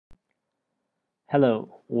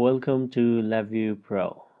Hello, welcome to LabVIEW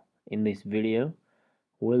Pro. In this video,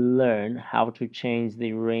 we'll learn how to change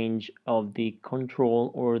the range of the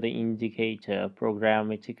control or the indicator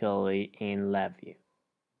programmatically in LabVIEW.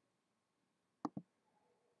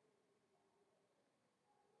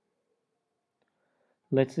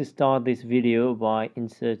 Let's start this video by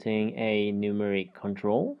inserting a numeric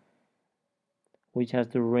control, which has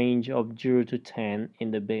the range of 0 to 10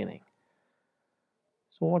 in the beginning.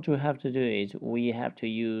 So what we have to do is we have to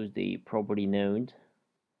use the property node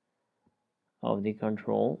of the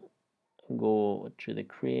control. Go to the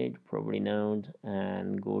create property node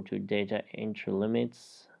and go to data entry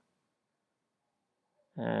limits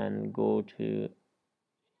and go to,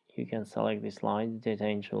 you can select this line, data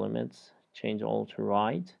entry limits, change all to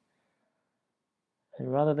right,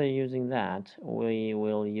 and rather than using that we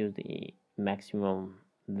will use the maximum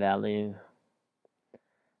value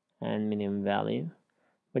and minimum value,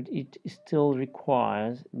 but it still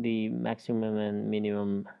requires the maximum and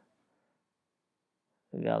minimum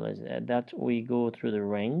values that we go through the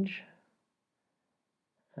range,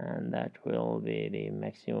 and that will be the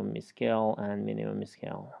maximum scale and minimum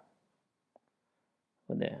scale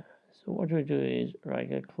there. So what we do is right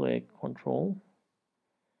click control,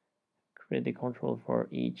 create the control for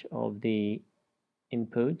each of the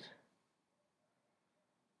inputs.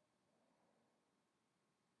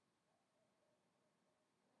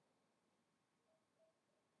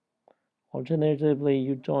 Alternatively,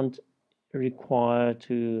 you don't require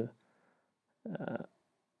to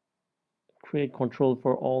create control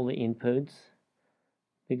for all the inputs,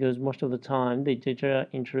 because most of the time the data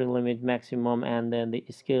entry limit maximum and then the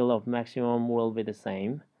scale of maximum will be the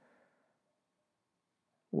same.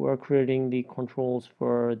 We're creating the controls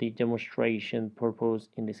for the demonstration purpose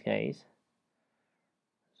in this case.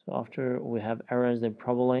 So after we have arranged them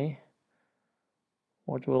properly,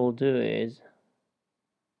 what we'll do is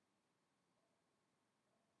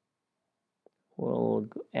we'll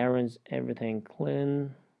arrange everything clean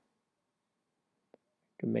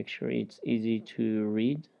to make sure it's easy to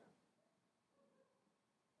read.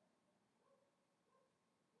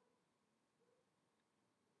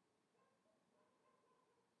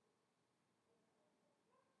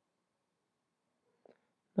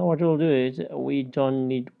 Now what we'll do is we don't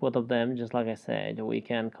need both of them, just like I said. We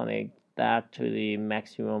can connect that to the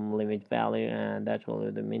maximum limit value and that will be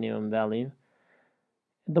the minimum value.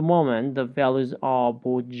 At the moment the values are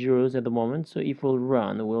both zeros at the moment, so if we'll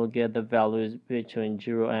run we'll get the values between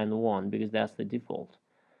 0 and 1 because that's the default.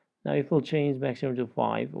 Now if we'll change maximum to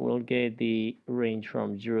 5, we'll get the range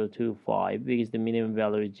from 0 to 5 because the minimum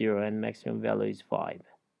value is 0 and maximum value is 5.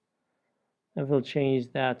 If we'll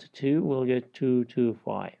change that to 2, we'll get 2 to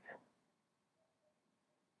 5.